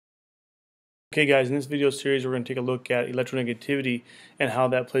Okay guys, in this video series we're going to take a look at electronegativity and how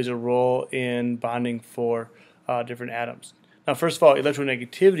that plays a role in bonding for different atoms. Now first of all,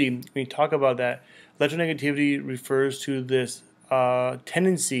 electronegativity, when you talk about that, electronegativity refers to this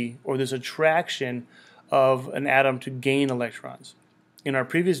tendency or this attraction of an atom to gain electrons. In our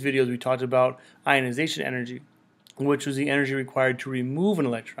previous videos we talked about ionization energy, which was the energy required to remove an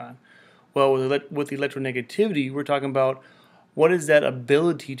electron. Well, with electronegativity we're talking about what is that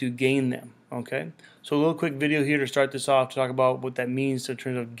ability to gain them. Okay, so a little quick video here to start this off to talk about what that means in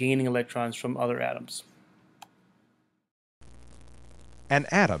terms of gaining electrons from other atoms. An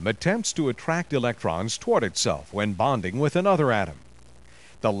atom attempts to attract electrons toward itself when bonding with another atom.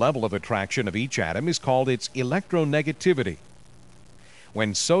 The level of attraction of each atom is called its electronegativity.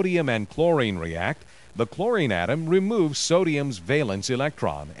 When sodium and chlorine react, the chlorine atom removes sodium's valence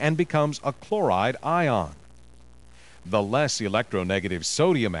electron and becomes a chloride ion. The less electronegative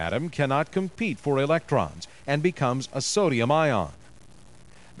sodium atom cannot compete for electrons and becomes a sodium ion.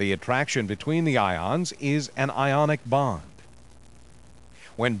 The attraction between the ions is an ionic bond.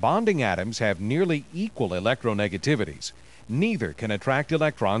 When bonding atoms have nearly equal electronegativities, neither can attract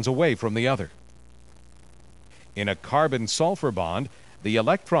electrons away from the other. In a carbon-sulfur bond, the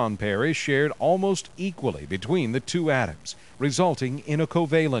electron pair is shared almost equally between the two atoms, resulting in a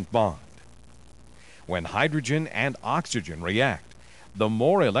covalent bond. When hydrogen and oxygen react, the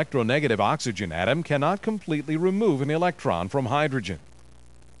more electronegative oxygen atom cannot completely remove an electron from hydrogen.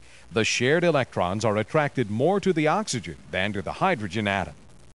 The shared electrons are attracted more to the oxygen than to the hydrogen atom.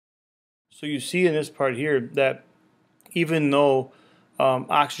 So you see in this part here that even though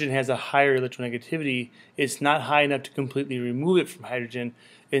oxygen has a higher electronegativity, it's not high enough to completely remove it from hydrogen.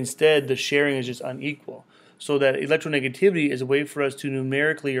 Instead, the sharing is just unequal. So that electronegativity is a way for us to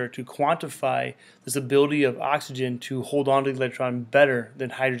numerically or to quantify this ability of oxygen to hold on to the electron better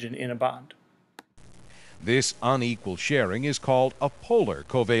than hydrogen in a bond. This unequal sharing is called a polar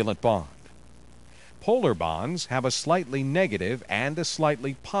covalent bond. Polar bonds have a slightly negative and a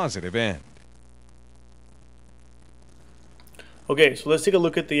slightly positive end. Okay, so let's take a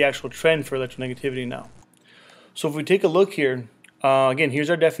look at the actual trend for electronegativity now. So if we take a look here, again, here's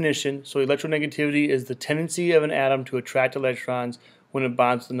our definition. So electronegativity is the tendency of an atom to attract electrons when it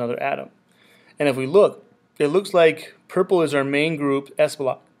bonds with another atom. And if we look, it looks like purple is our main group, S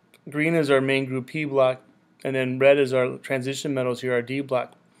block, green is our main group, P block, and then red is our transition metals here, our D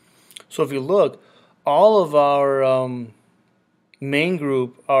block. So if you look, all of our main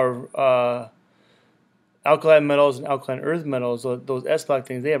group, our alkaline metals and alkaline earth metals, those S block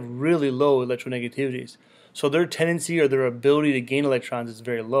things, they have really low electronegativities. So their tendency or their ability to gain electrons is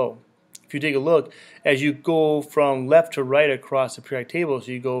very low. If you take a look, as you go from left to right across the periodic table,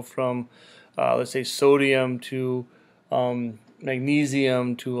 so you go from, let's say, sodium to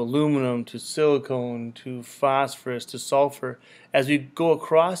magnesium to aluminum to silicon to phosphorus to sulfur, as we go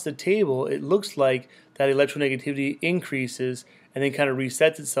across the table, it looks like that electronegativity increases and then kind of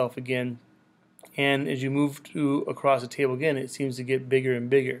resets itself again. And as you move across the table again, it seems to get bigger and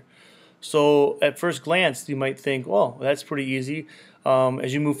bigger. So at first glance, you might think, well, that's pretty easy.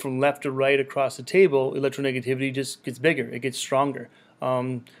 As you move from left to right across the table, electronegativity just gets bigger, it gets stronger,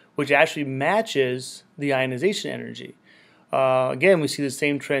 which actually matches the ionization energy. Again, we see the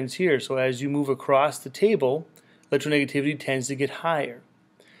same trends here. So as you move across the table, electronegativity tends to get higher.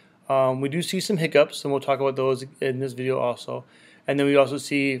 We do see some hiccups, and we'll talk about those in this video also. And then we also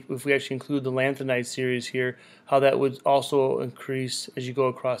see, if we actually include the lanthanide series here, how that would also increase as you go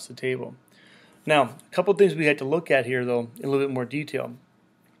across the table. Now, a couple things we had to look at here, though, in a little bit more detail.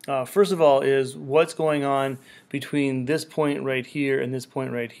 First of all is what's going on between this point right here and this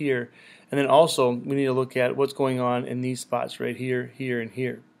point right here. And then also, we need to look at what's going on in these spots right here, here, and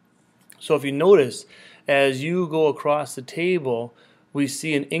here. So if you notice, as you go across the table, we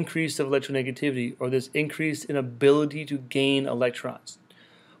see an increase of electronegativity, or this increase in ability to gain electrons.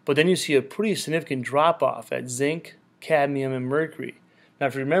 But then you see a pretty significant drop-off at zinc, cadmium, and mercury. Now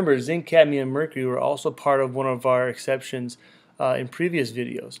if you remember, zinc, cadmium, and mercury were also part of one of our exceptions in previous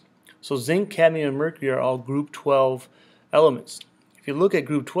videos. So zinc, cadmium, and mercury are all group 12 elements. If you look at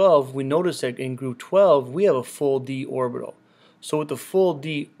group 12, we notice that in group 12 we have a full d orbital. So with the full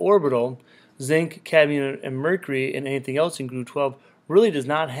d orbital, zinc, cadmium, and mercury, and anything else in group 12 really does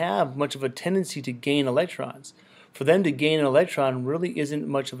not have much of a tendency to gain electrons. For them to gain an electron really isn't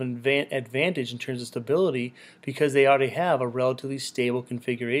much of an advantage in terms of stability because they already have a relatively stable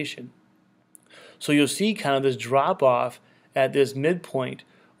configuration. So you'll see kind of this drop off at this midpoint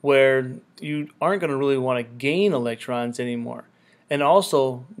where you aren't going to really want to gain electrons anymore. And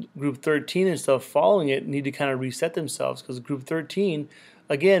also, group 13 and stuff following it need to kind of reset themselves, because group 13,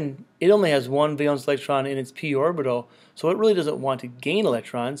 again, it only has one valence electron in its p orbital, so it really doesn't want to gain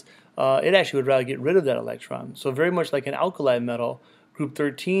electrons. It actually would rather get rid of that electron. So very much like an alkali metal, group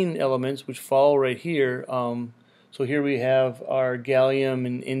 13 elements, which fall right here, so here we have our gallium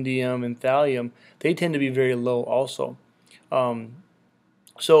and indium and thallium, they tend to be very low also.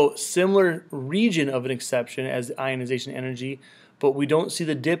 So similar region of an exception as ionization energy, but we don't see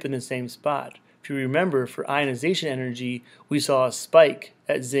the dip in the same spot. If you remember, for ionization energy, we saw a spike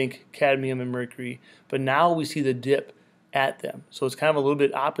at zinc, cadmium, and mercury, but now we see the dip at them. So it's kind of a little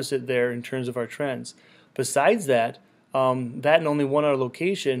bit opposite there in terms of our trends. Besides that, that and only one other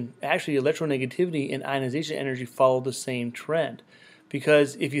location, actually electronegativity and ionization energy follow the same trend.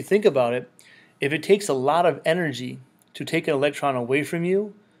 Because if you think about it, if it takes a lot of energy to take an electron away from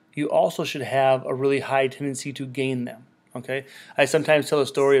you, you also should have a really high tendency to gain them. Okay, I sometimes tell a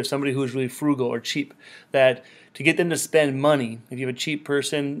story of somebody who is really frugal or cheap, that to get them to spend money, if you have a cheap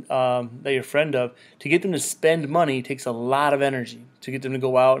person that you're a friend of, to get them to spend money takes a lot of energy to get them to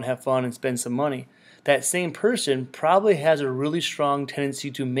go out and have fun and spend some money. That same person probably has a really strong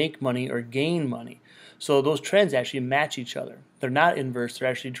tendency to make money or gain money. So those trends actually match each other. They're not inverse, they're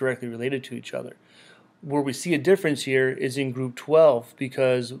actually directly related to each other. Where we see a difference here is in group 12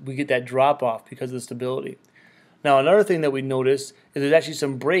 because we get that drop off because of the stability. Now another thing that we notice is there's actually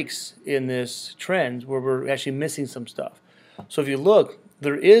some breaks in this trend where we're actually missing some stuff. So if you look,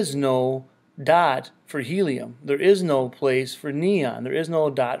 there is no dot for helium. There is no place for neon. There is no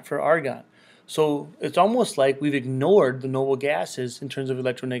dot for argon. So it's almost like we've ignored the noble gases in terms of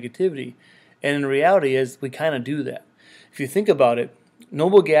electronegativity. And in reality is we kind of do that. If you think about it,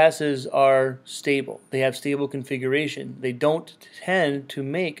 noble gases are stable. They have stable configuration. They don't tend to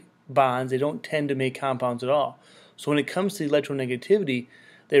make bonds. They don't tend to make compounds at all. So when it comes to electronegativity,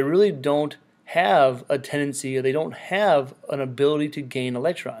 they really don't have a tendency, or they don't have an ability to gain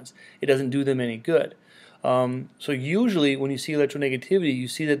electrons. It doesn't do them any good. So usually when you see electronegativity, you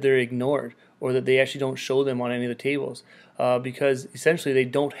see that they're ignored or that they actually don't show them on any of the tables because essentially they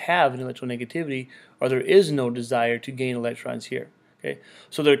don't have an electronegativity, or there is no desire to gain electrons here. Okay,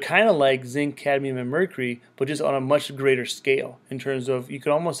 so they're kind of like zinc, cadmium, and mercury, but just on a much greater scale in terms of, you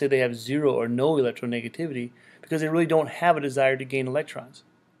could almost say they have zero or no electronegativity because they really don't have a desire to gain electrons.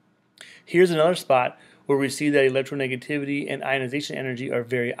 Here's another spot where we see that electronegativity and ionization energy are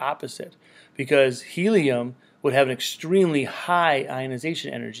very opposite, because helium would have an extremely high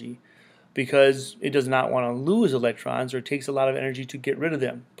ionization energy because it does not want to lose electrons, or it takes a lot of energy to get rid of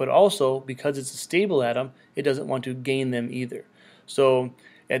them, but also because it's a stable atom, it doesn't want to gain them either. So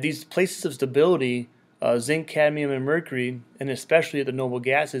at these places of stability, zinc, cadmium, and mercury, and especially at the noble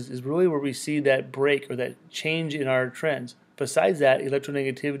gases, is really where we see that break or that change in our trends. Besides that,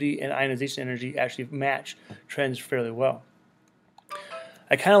 electronegativity and ionization energy actually match trends fairly well.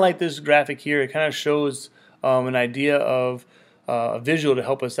 I kind of like this graphic here. It kind of shows an idea of a visual to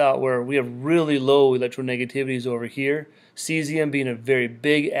help us out, where we have really low electronegativities over here. Cesium being a very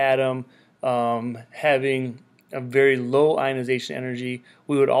big atom, having a very low ionization energy,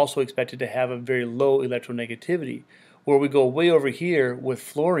 we would also expect it to have a very low electronegativity. Where we go way over here with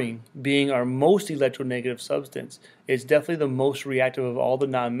fluorine being our most electronegative substance, it's definitely the most reactive of all the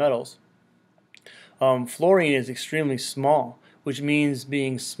nonmetals. Fluorine is extremely small, which means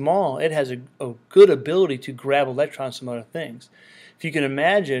being small, it has a good ability to grab electrons from other things. If you can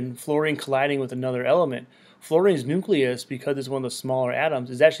imagine fluorine colliding with another element, fluorine's nucleus, because it's one of the smaller atoms,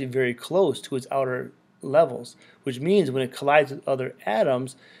 is actually very close to its outer levels, which means when it collides with other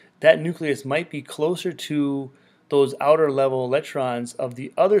atoms, that nucleus might be closer to those outer level electrons of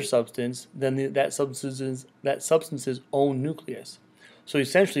the other substance than that substance's own nucleus. So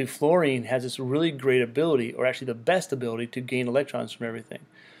essentially fluorine has this really great ability, or actually the best ability, to gain electrons from everything.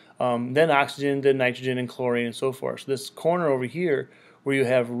 Then oxygen, then nitrogen, and chlorine, and so forth. So this corner over here where you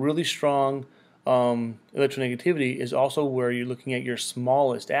have really strong electronegativity is also where you're looking at your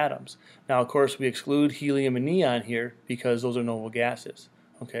smallest atoms. Now, of course, we exclude helium and neon here because those are noble gases.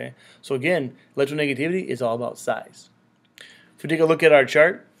 Okay, so again, electronegativity is all about size. If we take a look at our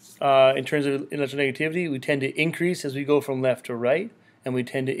chart, in terms of electronegativity, we tend to increase as we go from left to right, and we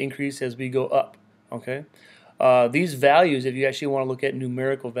tend to increase as we go up. Okay, these values, if you actually want to look at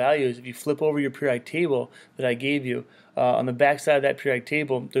numerical values, if you flip over your periodic table that I gave you, on the back side of that periodic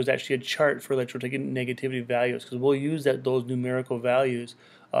table, there's actually a chart for electronegativity values, because we'll use those numerical values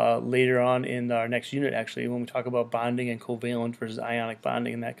later on in our next unit, actually, when we talk about bonding and covalent versus ionic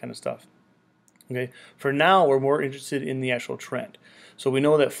bonding and that kind of stuff. Okay, for now, we're more interested in the actual trend. So we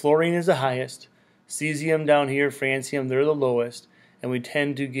know that fluorine is the highest, cesium down here, francium, they're the lowest, and we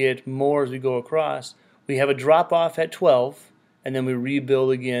tend to get more as we go across. We have a drop off at 12, and then we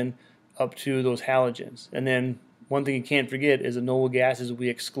rebuild again up to those halogens. And then one thing you can't forget is the noble gases we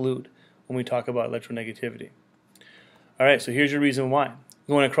exclude when we talk about electronegativity. All right, so here's your reason why.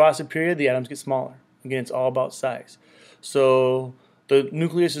 Going across a period, the atoms get smaller. Again, it's all about size. So the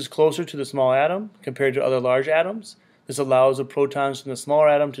nucleus is closer to the small atom compared to other large atoms. This allows the protons from the smaller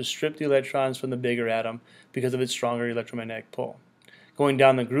atom to strip the electrons from the bigger atom because of its stronger electromagnetic pull. Going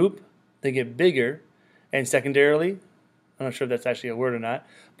down the group, they get bigger, and secondarily, I'm not sure if that's actually a word or not,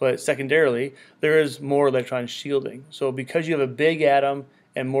 but secondarily, there is more electron shielding. So because you have a big atom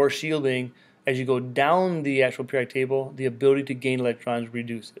and more shielding, as you go down the actual periodic table, the ability to gain electrons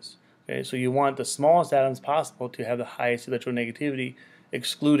reduces. Okay, so you want the smallest atoms possible to have the highest electronegativity,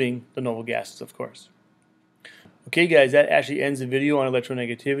 excluding the noble gases, of course. Okay, guys, that actually ends the video on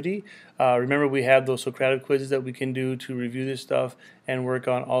electronegativity. Remember, we have those Socratic quizzes that we can do to review this stuff and work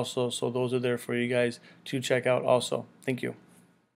on also, so those are there for you guys to check out also. Thank you.